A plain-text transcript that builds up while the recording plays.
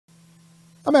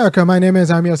America, my name is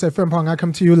Yosef Frimpong. I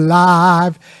come to you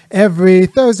live every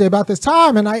Thursday about this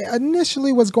time. And I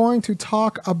initially was going to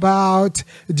talk about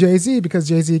Jay-Z because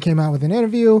Jay-Z came out with an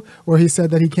interview where he said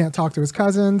that he can't talk to his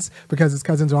cousins because his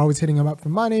cousins are always hitting him up for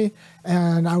money.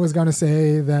 And I was going to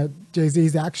say that Jay-Z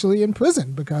is actually in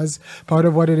prison because part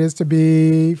of what it is to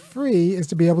be free is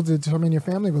to be able to determine your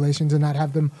family relations and not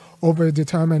have them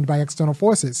over-determined by external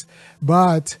forces.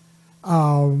 But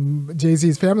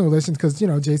Jay-Z's family relations, because,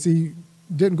 Jay-Z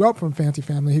didn't grow up from a fancy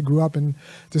family. He grew up in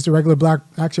just a regular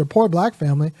actually a poor black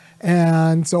family.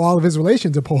 And so all of his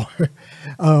relations are poor.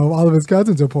 All of his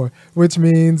cousins are poor, which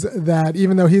means that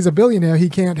even though he's a billionaire, he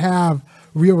can't have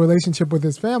real relationship with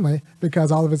his family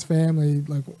because all of his family,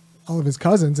 like all of his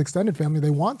cousins, extended family, they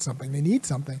want something, they need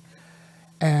something.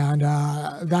 And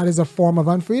that is a form of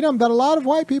unfreedom that a lot of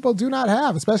white people do not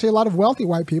have, especially a lot of wealthy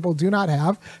white people do not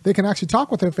have. They can actually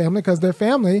talk with their family because their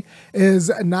family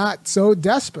is not so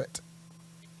desperate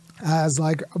as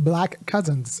like black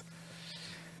cousins,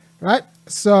 right?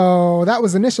 So that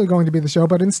was initially going to be the show,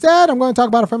 but instead I'm going to talk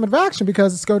about affirmative action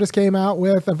because SCOTUS came out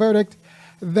with a verdict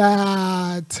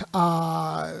that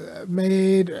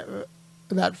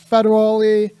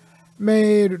federally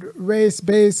made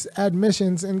race-based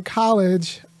admissions in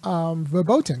college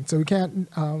verboten. So we can't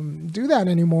do that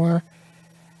anymore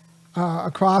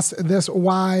across this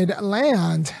wide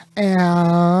land.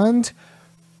 And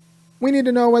we need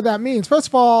to know what that means. First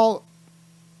of all,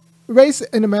 race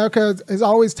in America is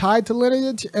always tied to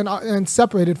lineage and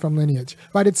separated from lineage,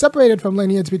 right? It's separated from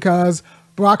lineage because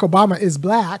Barack Obama is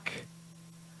black,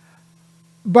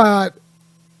 but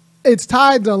it's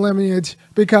tied to lineage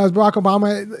because Barack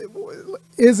Obama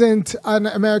isn't an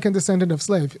American descendant of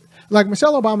slaves. Like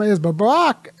Michelle Obama is, but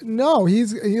Barack, no, he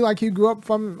grew up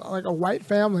from like a white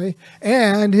family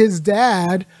and his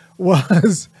dad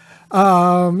was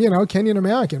Kenyan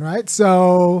American, right?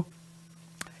 So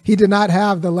he did not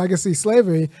have the legacy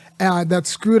slavery that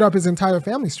screwed up his entire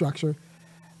family structure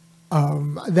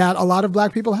that a lot of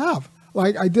black people have.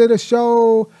 Like I did a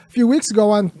show a few weeks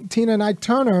ago on Tina and Ike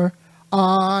Turner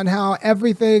on how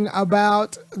everything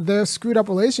about their screwed up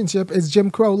relationship is Jim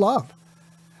Crow love.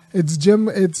 It's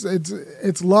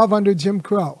love under Jim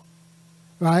Crow,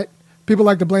 right? People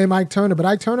like to blame Ike Turner, but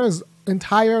Ike Turner's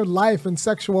entire life and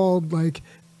sexual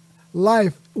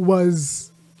life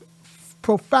was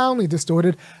profoundly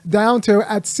distorted down to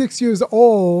at 6 years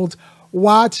old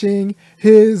watching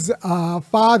his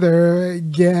father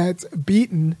get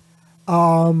beaten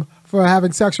for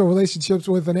having sexual relationships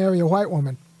with an area white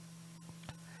woman.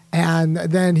 And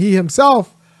then he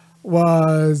himself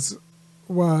was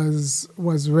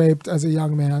raped as a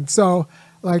young man. So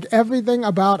like everything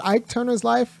about Ike Turner's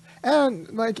life and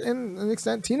like in an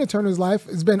extent Tina Turner's life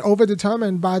has been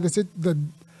overdetermined by the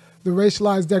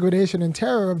racialized degradation and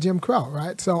terror of Jim Crow,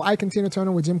 right? So Ike and Tina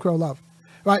Turner with Jim Crow love,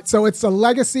 right? So it's the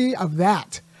legacy of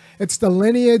that. It's the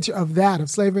lineage of that, of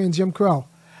slavery and Jim Crow,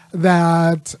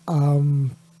 that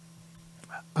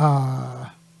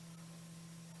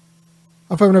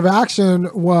affirmative action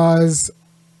was,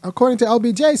 according to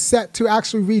LBJ, set to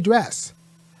actually redress.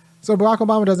 So Barack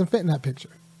Obama doesn't fit in that picture,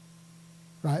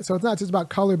 right? So it's not just about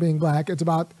color being black, it's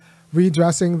about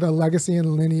redressing the legacy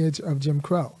and lineage of Jim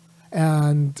Crow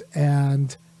and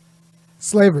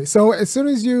slavery. So as soon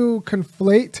as you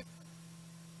conflate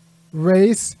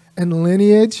race and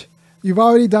lineage, you've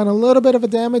already done a little bit of a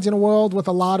damage in a world with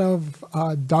a lot of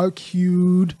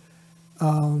dark-hued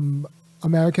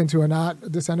Americans who are not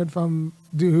descended from,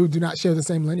 who do not share the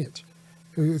same lineage,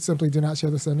 who simply do not share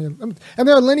the same lineage. And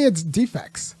there are lineage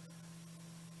defects.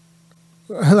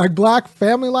 Like black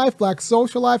family life, black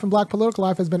social life, and black political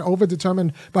life has been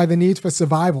overdetermined by the needs for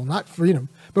survival, not freedom,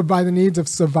 but by the needs of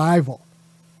survival,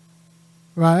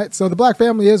 right? So the black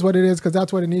family is what it is because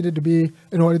that's what it needed to be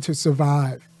in order to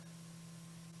survive.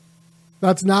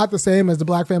 That's not the same as the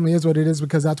black family is what it is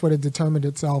because that's what it determined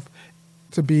itself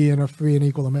to be in a free and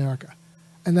equal America.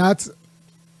 And there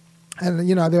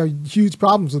are huge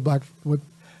problems with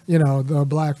the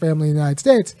black family in the United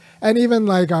States, and even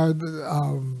like our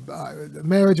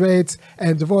marriage rates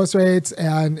and divorce rates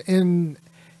and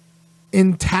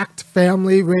intact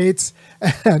family rates,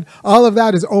 and all of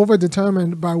that is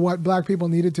overdetermined by what black people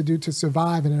needed to do to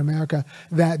survive in an America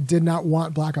that did not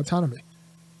want black autonomy.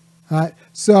 Right?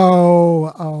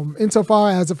 So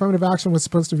insofar as affirmative action was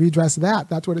supposed to redress that,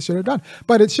 that's what it should have done.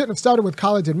 But it shouldn't have started with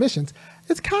college admissions.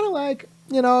 It's kind of like,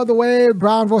 the way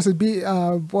Brown versus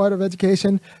Board of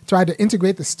Education tried to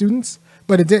integrate the students,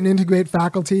 but it didn't integrate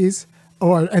faculties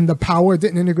and the power. It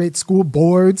didn't integrate school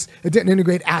boards. It didn't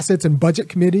integrate assets and budget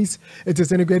committees. It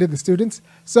just integrated the students.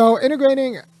 So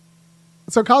integrating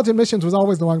So college admissions was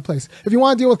always the wrong place. If you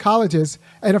want to deal with colleges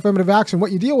and affirmative action,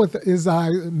 what you deal with is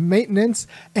maintenance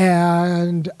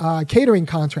and catering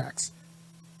contracts,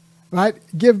 right?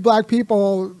 Give black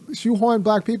people, shoehorn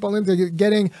black people into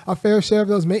getting a fair share of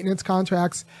those maintenance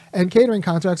contracts and catering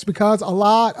contracts, because a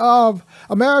lot of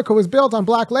America was built on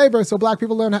black labor, so black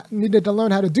people needed to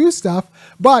learn how to do stuff,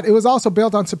 but it was also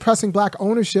built on suppressing black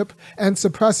ownership and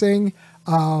suppressing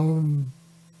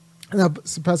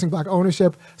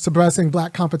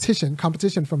black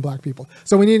competition from black people.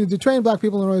 So we needed to train black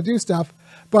people in order to do stuff,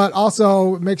 but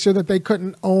also make sure that they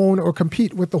couldn't own or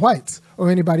compete with the whites or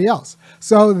anybody else.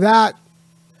 So that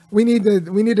we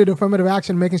needed affirmative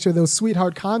action, making sure those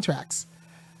sweetheart contracts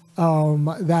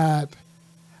that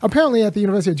apparently at the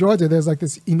University of Georgia, there's like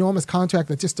this enormous contract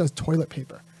that just does toilet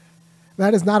paper.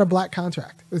 That is not a black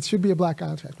contract. It should be a black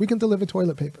contract. We can deliver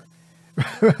toilet paper.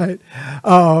 Right.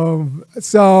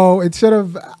 So it should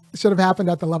have happened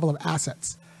at the level of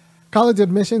assets. College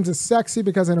admissions is sexy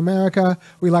because in America,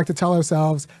 we like to tell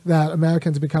ourselves that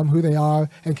Americans become who they are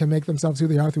and can make themselves who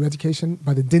they are through education,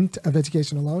 by the dint of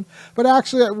education alone. But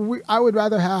actually, I would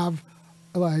rather have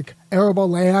like arable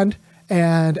land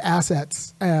and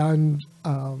assets and,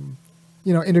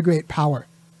 integrate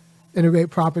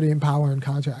property and power and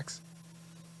contracts.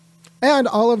 And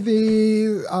all of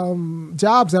the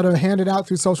jobs that are handed out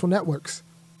through social networks,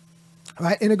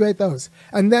 right? Integrate those.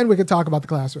 And then we could talk about the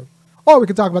classroom. Or we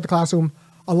could talk about the classroom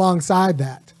alongside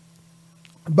that.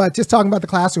 But just talking about the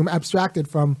classroom abstracted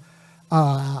from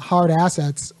hard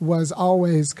assets was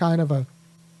always kind of a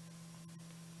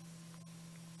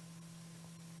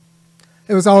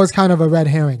red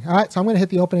herring. All right, so I'm going to hit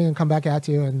the opening and come back at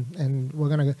you, and we're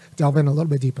going to delve in a little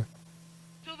bit deeper.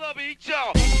 To the beat,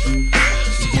 y'all.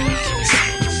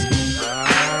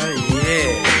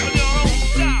 Yeah.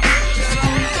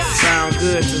 Sound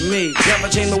good to me. Never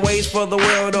change the ways for the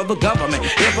world or the government.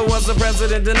 If I was the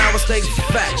president, then I would state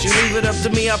facts. You leave it up to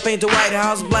me, I'll paint the White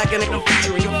House black and ain't no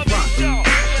future in your front.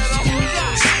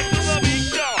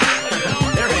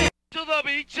 To the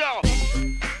beat, y'all.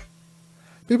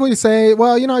 People, you say,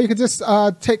 well, you could just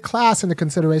take class into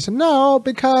consideration. No,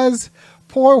 because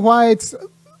poor whites,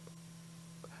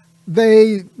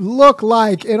 they look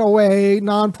like, in a way,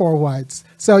 non-poor whites.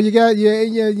 So you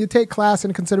take class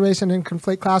into consideration and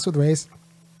conflate class with race.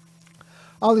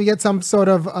 Or you get some sort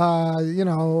of,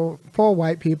 poor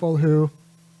white people who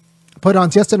put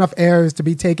on just enough airs to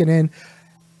be taken in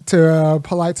to a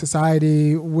polite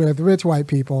society with rich white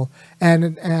people,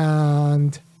 and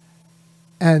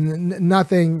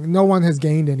nothing, no one has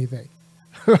gained anything,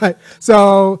 right?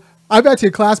 So I bet you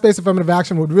class-based affirmative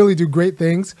action would really do great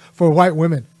things for white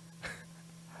women.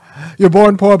 You're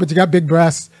born poor, but you got big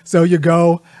breasts, so you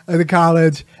go to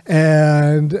college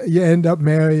and you end up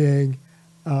marrying,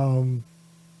 an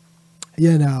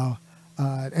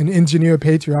engineer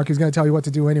patriarch who's going to tell you what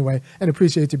to do anyway and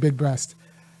appreciate your big breast.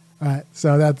 Right,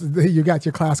 so you got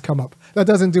your class come up. That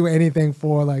doesn't do anything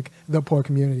for like the poor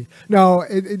community. No,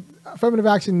 affirmative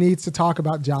action needs to talk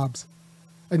about jobs.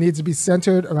 It needs to be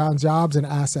centered around jobs and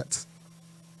assets.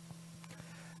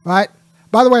 Right.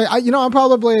 By the way, I'm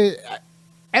probably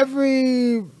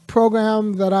every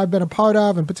program that I've been a part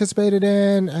of and participated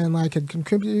in and like had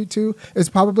contributed to is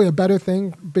probably a better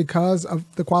thing because of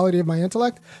the quality of my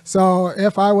intellect. So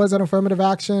if I was an affirmative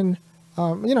action,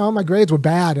 my grades were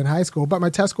bad in high school, but my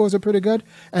test scores are pretty good.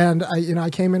 And I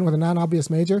came in with a non-obvious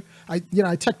major. I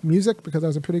checked music because I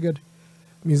was a pretty good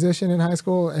musician in high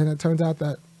school. And it turns out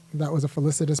that was a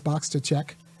felicitous box to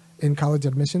check in college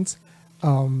admissions,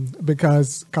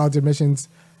 because college admissions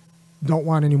don't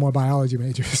want any more biology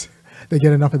majors. They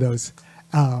get enough of those.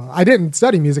 I didn't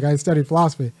study music. I studied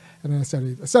philosophy, and I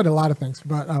studied a lot of things,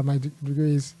 but my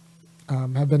degrees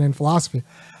have been in philosophy.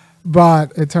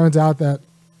 But it turns out that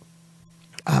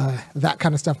that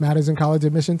kind of stuff matters in college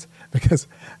admissions, because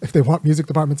if they want music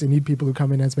departments, they need people who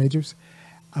come in as majors.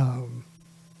 I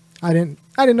didn't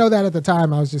know that at the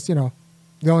time. I was just, the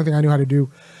only thing I knew how to do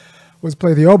was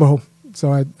play the oboe.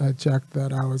 So I checked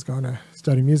that I was going to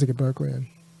study music at Berkeley.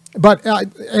 But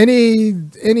any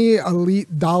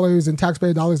elite dollars and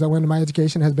taxpayer dollars that went into my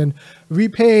education has been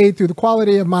repaid through the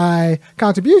quality of my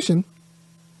contribution,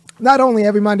 not only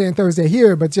every Monday and Thursday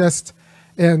here, but just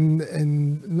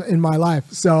in my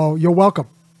life. So you're welcome.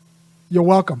 You're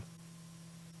welcome.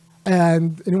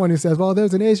 And anyone who says, well,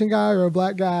 there's an Asian guy or a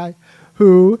black guy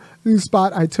whose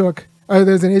spot I took, or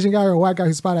there's an Asian guy or a white guy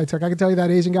whose spot I took, I can tell you that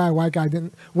Asian guy or white guy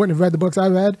wouldn't have read the books I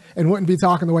read and wouldn't be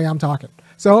talking the way I'm talking.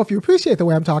 So if you appreciate the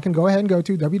way I'm talking, go ahead and go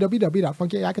to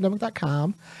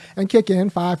www.funkyacademic.com and kick in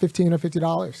 $5, $15, or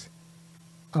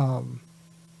 $50.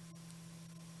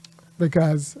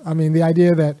 Because, the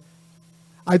idea that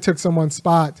I took someone's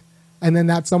spot, and then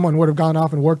that someone would have gone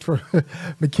off and worked for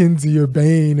McKinsey or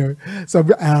Bain or some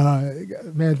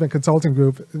management consulting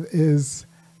group, is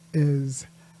there's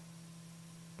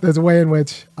a way in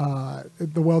which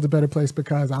the world's a better place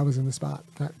because I was in the spot.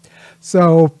 Right?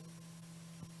 So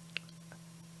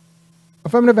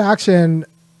affirmative action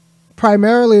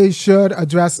primarily should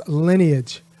address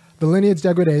lineage, the lineage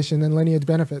degradation and lineage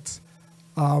benefits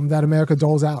that America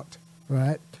doles out,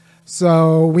 right?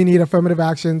 So we need affirmative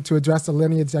action to address the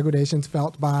lineage degradations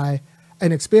felt by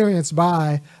and experienced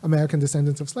by American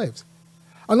descendants of slaves.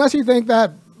 Unless you think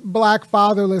that black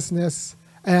fatherlessness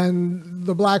and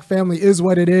the black family is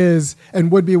what it is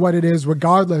and would be what it is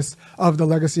regardless of the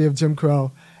legacy of Jim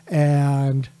Crow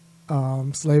and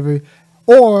slavery,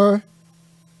 or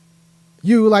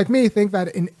you, like me, think that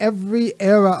in every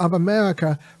era of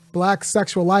America, black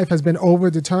sexual life has been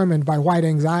overdetermined by white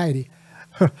anxiety,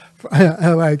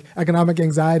 like economic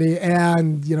anxiety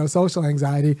and, social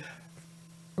anxiety,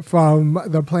 from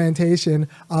the plantation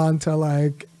onto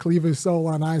like Cleaver's Soul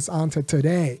on Ice onto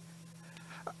today.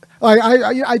 Like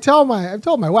I've told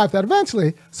my wife that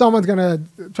eventually someone's gonna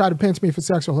try to pinch me for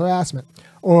sexual harassment,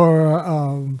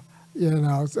 or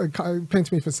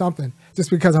pinch me for something just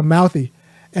because I'm mouthy,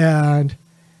 and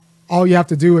all you have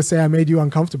to do is say I made you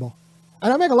uncomfortable,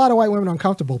 and I make a lot of white women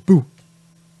uncomfortable. Boo.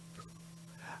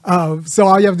 So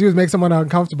all you have to do is make someone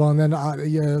uncomfortable, and then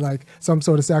you're like some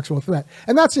sort of sexual threat.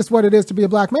 And that's just what it is to be a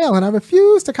black male. And I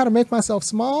refuse to kind of make myself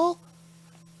small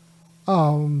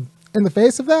in the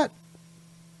face of that.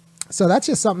 So that's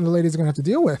just something the ladies are going to have to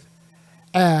deal with.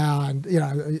 And,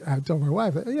 I told my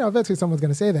wife, eventually someone's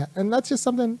going to say that. And that's just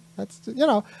something that's,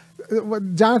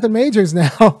 what Jonathan Majors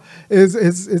now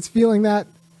is feeling that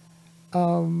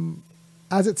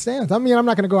as it stands. I mean, I'm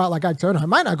not going to go out like Ike Turner. I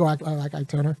might not go out like Ike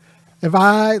Turner.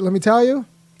 Let me tell you,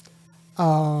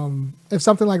 if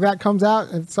something like that comes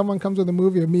out, if someone comes with a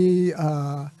movie of me,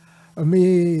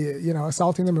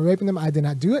 assaulting them or raping them, I did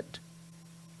not do it.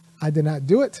 I did not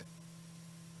do it.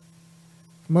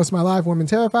 Most of my life, women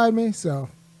terrified me, so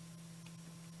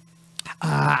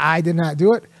I did not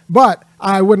do it. But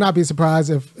I would not be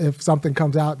surprised if something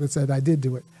comes out that said I did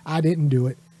do it. I didn't do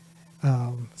it.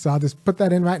 So I'll just put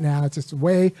that in right now. It's just a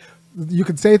way you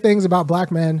could say things about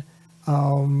black men,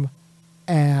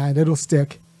 and it'll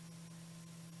stick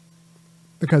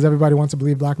because everybody wants to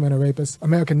believe black men are rapists.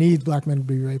 America needs black men to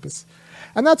be rapists.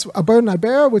 And that's a burden I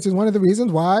bear, which is one of the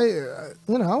reasons why,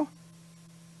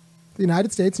 the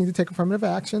United States need to take affirmative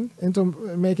action into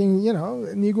making,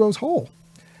 Negroes whole,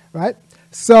 right?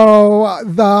 So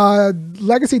the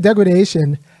legacy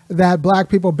degradation that black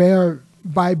people bear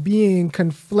by being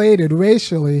conflated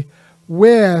racially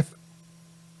with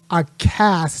a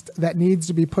caste that needs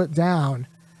to be put down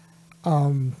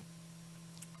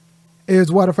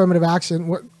is what affirmative action,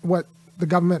 what the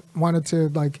government wanted to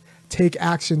take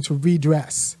action to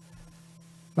redress.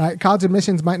 Right? College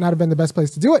admissions might not have been the best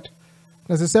place to do it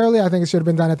necessarily. I think it should have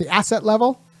been done at the asset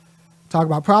level. Talk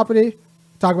about property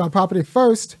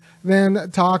first, then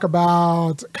talk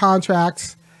about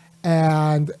contracts,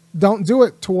 and don't do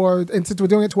it and since we're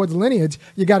doing it towards lineage,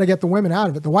 you got to get the women out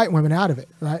of it, the white women out of it,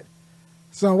 right?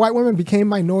 So white women became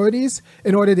minorities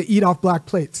in order to eat off black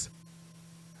plates.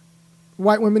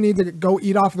 White women need to go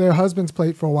eat off their husband's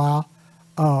plate for a while,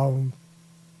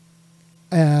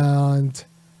 and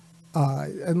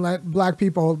let black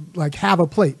people have a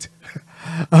plate.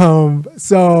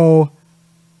 So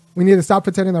we need to stop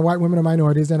pretending that white women are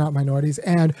minorities. They're not minorities,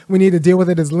 and we need to deal with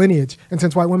it as lineage. And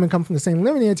since white women come from the same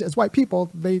lineage as white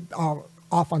people, they are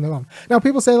off on their own. Now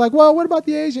people say well, what about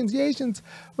the Asians?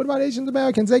 What about Asian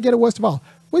Americans? They get it worst of all,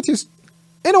 which is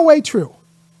in a way true.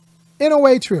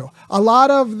 A lot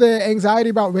of the anxiety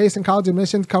about race and college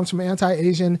admissions comes from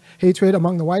anti-Asian hatred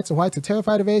among the whites. The whites are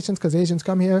terrified of Asians because Asians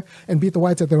come here and beat the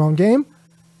whites at their own game.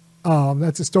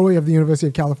 That's the story of the University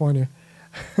of California.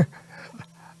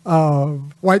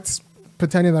 Whites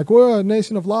pretending we're a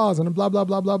nation of laws and blah, blah,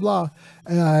 blah, blah, blah.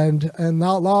 And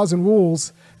now laws and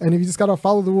rules. And if you just got to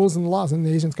follow the rules and the laws, and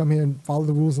the Asians come here and follow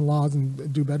the rules and laws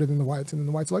and do better than the whites. And then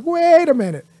the whites are wait a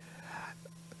minute.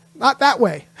 Not that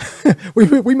way.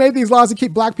 we made these laws to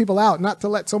keep black people out, not to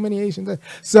let so many Asians in.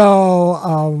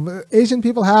 So Asian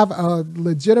people have a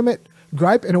legitimate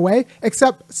gripe in a way,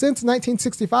 except since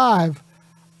 1965,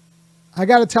 I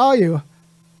got to tell you,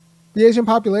 the Asian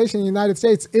population in the United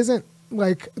States isn't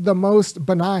the most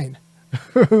benign,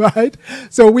 right?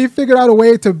 So we figured out a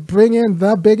way to bring in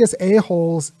the biggest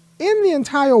a-holes in the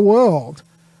entire world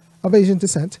of Asian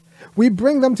descent. We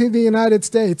bring them to the United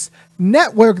States,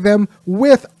 network them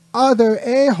with other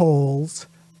a-holes,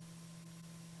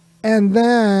 and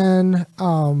then,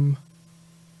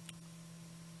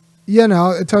 you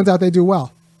know, it turns out they do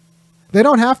well. They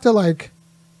don't have to like,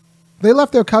 they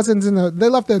left their cousins they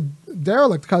left their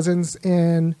derelict cousins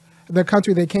in the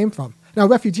country they came from. Now,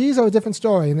 refugees are a different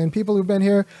story. And then people who've been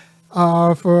here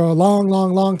for a long,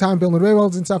 long, long time building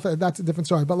railroads and stuff, that's a different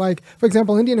story. But like, for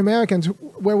example, Indian Americans,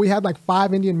 where we had like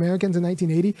 5 Indian Americans in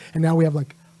 1980, and now we have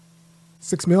like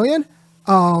 6 million,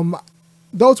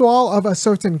 those were all of a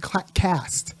certain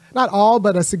caste. Not all,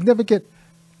 but a significant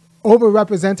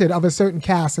overrepresented of a certain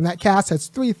caste. And that caste has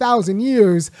 3,000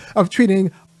 years of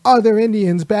treating other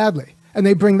Indians badly. And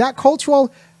they bring that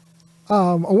cultural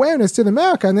awareness to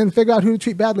America and then figure out who to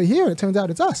treat badly here. And it turns out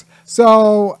it's us.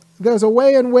 So there's a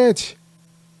way in which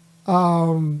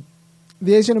the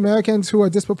Asian Americans who are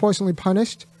disproportionately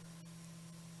punished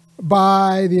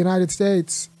by the United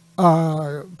States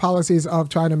policies of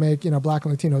trying to make, you know, Black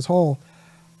and Latinos whole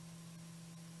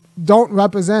don't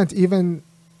represent even,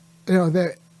 you know,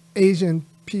 the Asian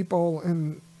people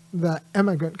in the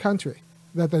immigrant country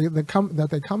that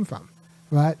they come from,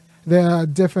 right? They're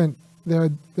different. They're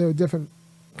a different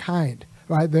kind,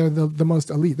 right? They're the most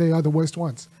elite. They are the worst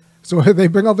ones. So they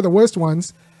bring over the worst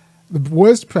ones, the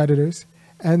worst predators,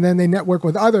 and then they network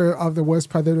with other of the worst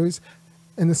predators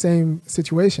in the same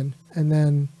situation, and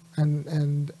then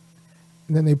and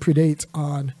then they predate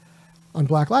on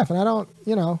Black life. And I don't,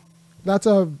 you know, it's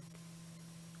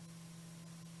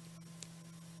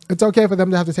okay for them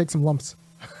to have to take some lumps.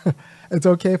 It's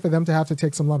okay for them to have to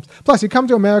take some lumps. Plus, you come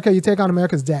to America, you take on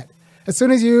America's debt. As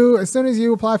soon as you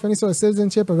apply for any sort of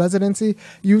citizenship or residency,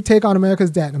 you take on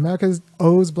America's debt. And America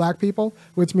owes Black people,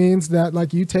 which means that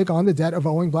like you take on the debt of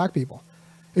owing Black people.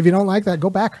 If you don't like that,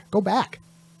 go back.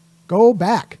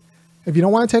 If you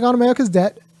don't want to take on America's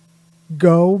debt,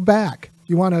 go back.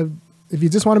 If you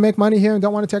just want to make money here and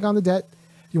don't want to take on the debt,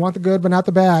 you want the good but not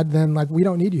the bad, then like we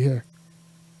don't need you here.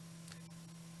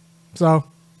 So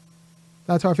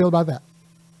that's how I feel about that.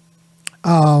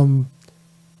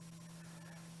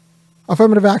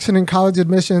 Affirmative action in college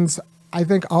admissions, I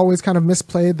think, always kind of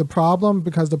misplayed the problem,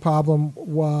 because the problem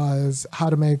was how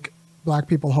to make Black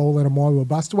people whole in a more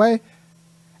robust way.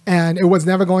 And it was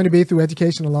never going to be through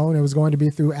education alone. It was going to be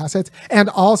through assets. And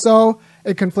also,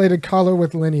 it conflated color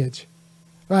with lineage.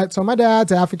 Right? So my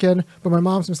dad's African, but my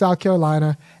mom's from South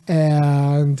Carolina.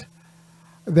 And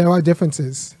there are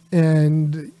differences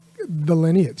in the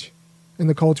lineage, in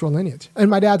the cultural lineage. And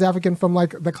my dad's African from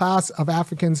like the class of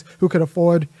Africans who could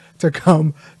afford to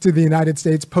come to the United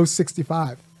States post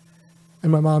 65.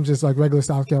 And my mom's just like regular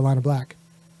South Carolina Black.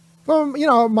 From, you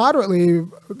know, moderately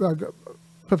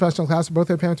professional class, both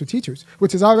their parents were teachers,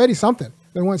 which is already something.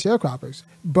 They weren't sharecroppers.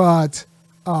 But,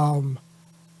 you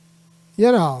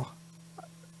know,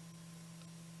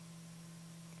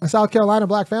 a South Carolina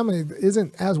Black family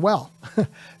isn't as well.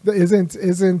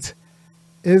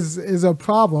 is a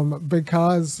problem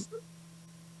because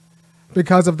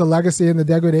of the legacy and the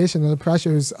degradation and the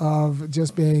pressures of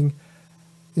just being,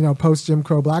 you know, post Jim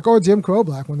Crow Black or Jim Crow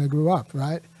Black when they grew up,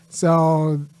 right?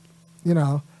 So, you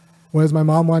know, whereas my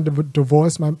mom wanted to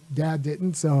divorce, my dad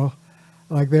didn't. So,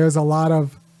 like, there's a lot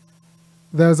of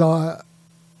the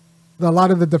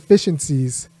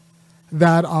deficiencies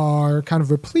that are kind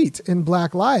of replete in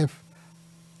Black life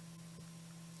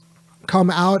come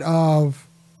out of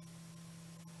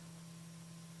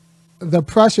the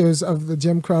pressures of the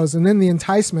Jim Crows and then the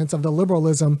enticements of the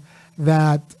liberalism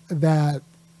that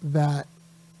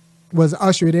was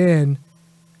ushered in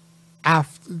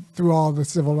through all the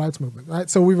civil rights movement, right?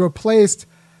 So we replaced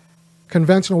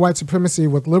conventional white supremacy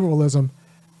with liberalism,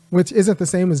 which isn't the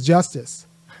same as justice,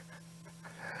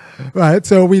 right?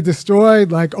 So we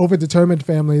destroyed like overdetermined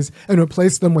families and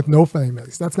replaced them with no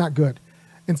families. That's not good.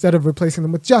 Instead of replacing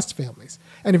them with just families.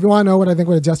 And if you want to know what I think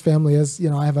what a just family is, you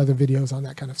know, I have other videos on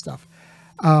that kind of stuff.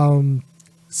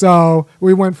 So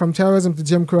we went from terrorism to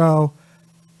Jim Crow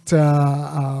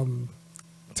to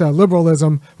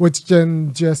liberalism, which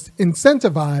then just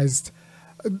incentivized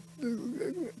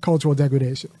cultural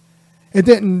degradation. It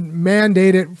didn't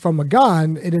mandate it from a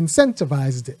gun, it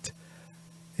incentivized it.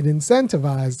 It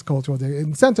incentivized cultural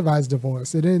degradation, it incentivized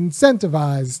divorce, it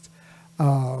incentivized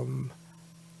kind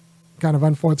of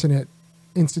unfortunate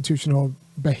institutional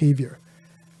behavior,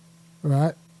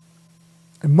 right?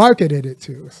 And marketed it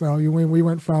to. So we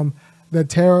went from the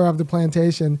terror of the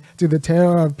plantation to the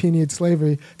terror of penal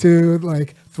slavery to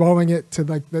like throwing it to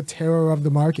like the terror of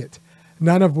the market,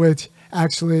 none of which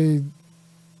actually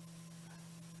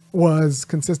was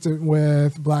consistent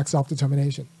with Black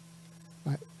self-determination.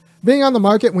 Right? Being on the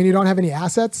market when you don't have any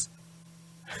assets,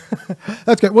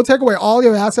 that's good. We'll take away all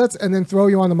your assets and then throw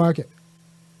you on the market.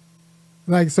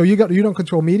 Like, so you don't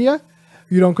control media,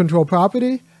 you don't control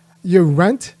property, you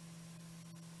rent,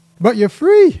 but you're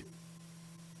free.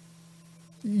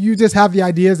 you just have the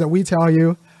ideas that we tell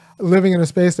you, living in a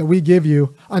space that we give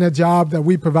you, on a job that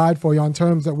we provide for you, on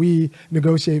terms that we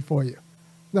negotiate for you.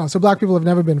 No, so black people have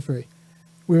never been free.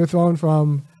 We were thrown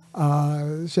from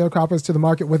sharecroppers to the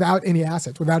market without any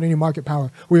assets, without any market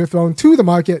power. We were thrown to the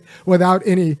market without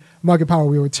any market power.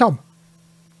 We were chum,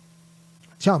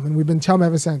 and we've been chum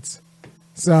ever since.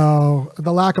 So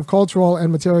the lack of cultural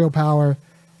and material power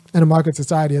in a market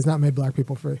society has not made black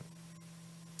people free.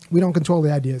 We don't control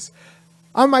the ideas.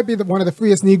 I might be one of the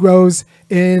freest Negroes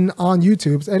on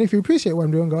YouTube. And if you appreciate what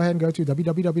I'm doing, go ahead and go to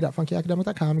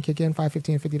www.funkyacademic.com and kick in $5,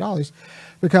 $15, $50,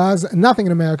 because nothing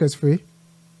in America is free.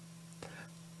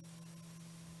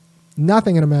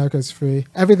 Nothing in America is free.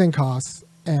 Everything costs.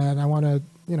 And I want to,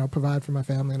 provide for my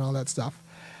family and all that stuff.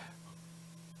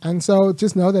 And so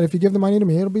just know that if you give the money to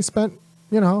me, it'll be spent,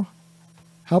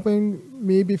 helping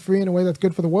me be free in a way that's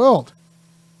good for the world.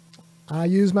 I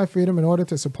use my freedom in order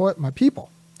to support my people.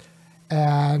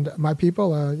 And my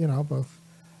people are, both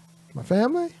my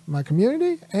family, my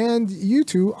community, and you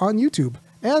two on YouTube,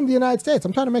 and the United States.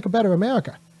 I'm trying to make a better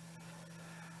America.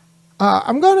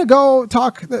 I'm going to go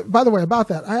talk, by the way, about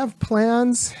that. I have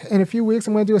plans in a few weeks.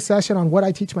 I'm going to do a session on what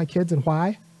I teach my kids and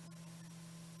why.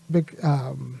 Because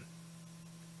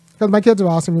my kids are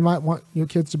awesome. You might want your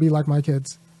kids to be like my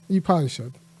kids. You probably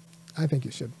should. I think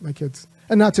you should. My kids,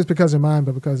 and not just because they're mine,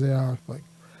 but because they are like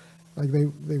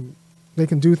they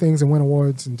can do things and win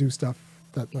awards and do stuff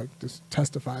that just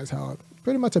testifies how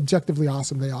pretty much objectively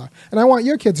awesome they are. And I want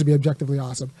your kids to be objectively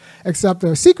awesome, except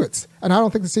they're secrets. And I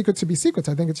don't think the secrets should be secrets.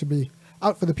 I think it should be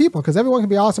out for the people, because everyone can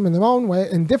be awesome in their own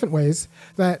way, in different ways.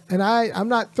 I'm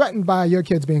not threatened by your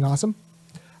kids being awesome.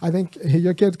 I think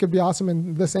your kids could be awesome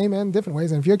in the same and different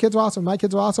ways. And if your kids are awesome, my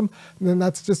kids are awesome, then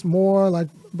that's just more like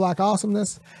black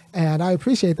awesomeness. And I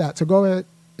appreciate that. So go ahead.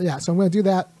 Yeah, so I'm going to do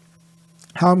that,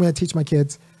 how I'm going to teach my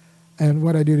kids and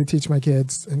what I do to teach my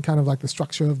kids, and kind of like the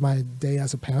structure of my day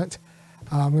as a parent.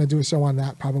 I'm going to do a show on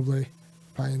that probably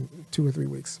in 2 or 3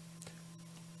 weeks.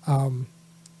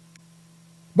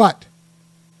 But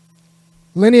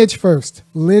lineage first.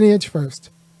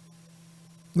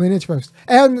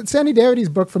 And Sandy Darity's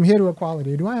book, From Here to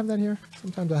Equality. Do I have that here?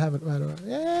 Sometimes I have it right away.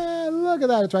 Yeah, look at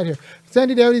that. It's right here.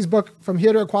 Sandy Darity's book, From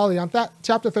Here to Equality. On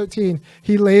chapter 13,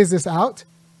 he lays this out.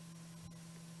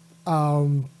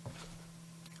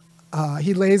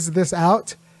 He lays this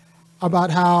out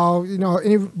about how,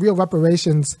 any real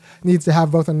reparations needs to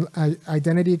have both an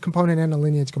identity component and a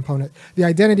lineage component. The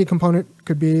identity component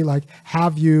could be like,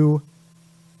 have you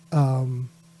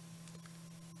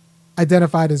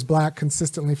identified as black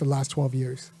consistently for the last 12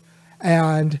 years?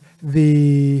 And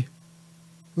the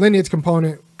lineage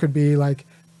component could be like,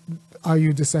 are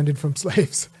you descended from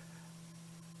slaves?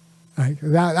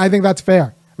 I think that's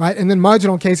fair. Right? And then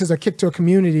marginal cases are kicked to a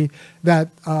community that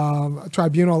a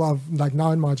tribunal of like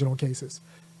non-marginal cases.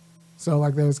 So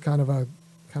like there's kind of a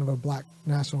black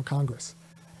national Congress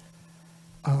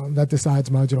that decides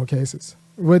marginal cases,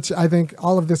 which I think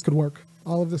all of this could work.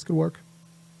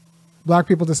 Black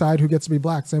people decide who gets to be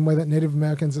black, same way that Native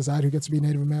Americans decide who gets to be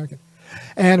Native American.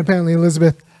 And apparently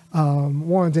Elizabeth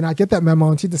Warren did not get that memo,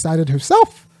 and she decided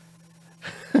herself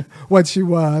what she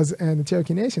was, and the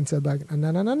Cherokee Nation said like,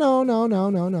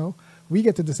 no. We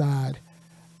get to decide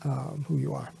who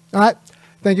you are. All right.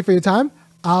 Thank you for your time.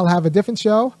 I'll have a different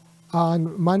show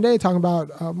on Monday talking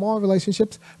about more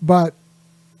relationships, but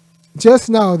just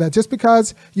know that just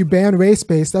because you ban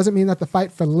race-based doesn't mean that the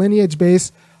fight for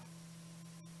lineage-based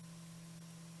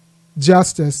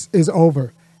justice is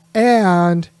over.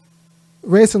 And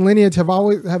race and lineage have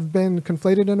been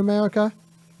conflated in America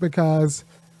because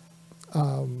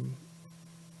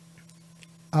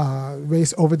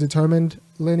race overdetermined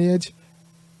lineage,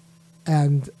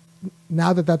 and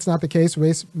now that that's not the case,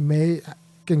 race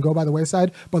can go by the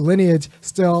wayside, but lineage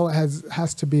still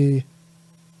has to be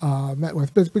met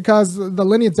with, because the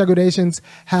lineage degradations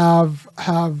have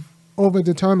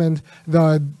overdetermined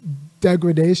the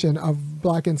degradation of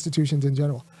black institutions in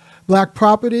general. Black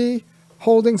property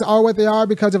holdings are what they are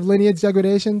because of lineage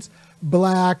degradations.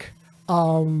 Black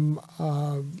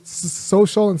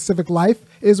social and civic life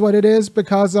is what it is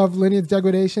because of lineage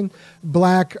degradation.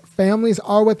 Black families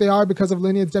are what they are because of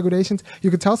lineage degradations.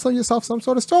 You could tell yourself some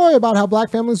sort of story about how black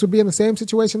families would be in the same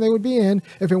situation they would be in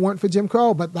if it weren't for Jim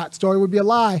Crow, but that story would be a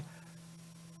lie.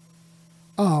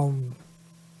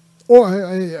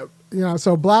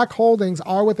 So black holdings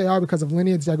are what they are because of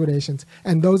lineage degradations,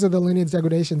 and those are the lineage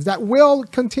degradations that will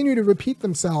continue to repeat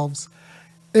themselves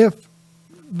if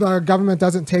the government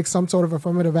doesn't take some sort of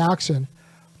affirmative action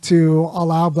to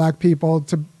allow black people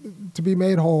to be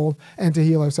made whole and to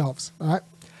heal ourselves. All right.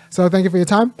 So thank you for your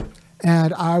time,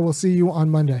 and I will see you on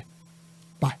Monday.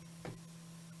 Bye.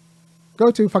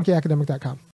 go to funkyacademic.com.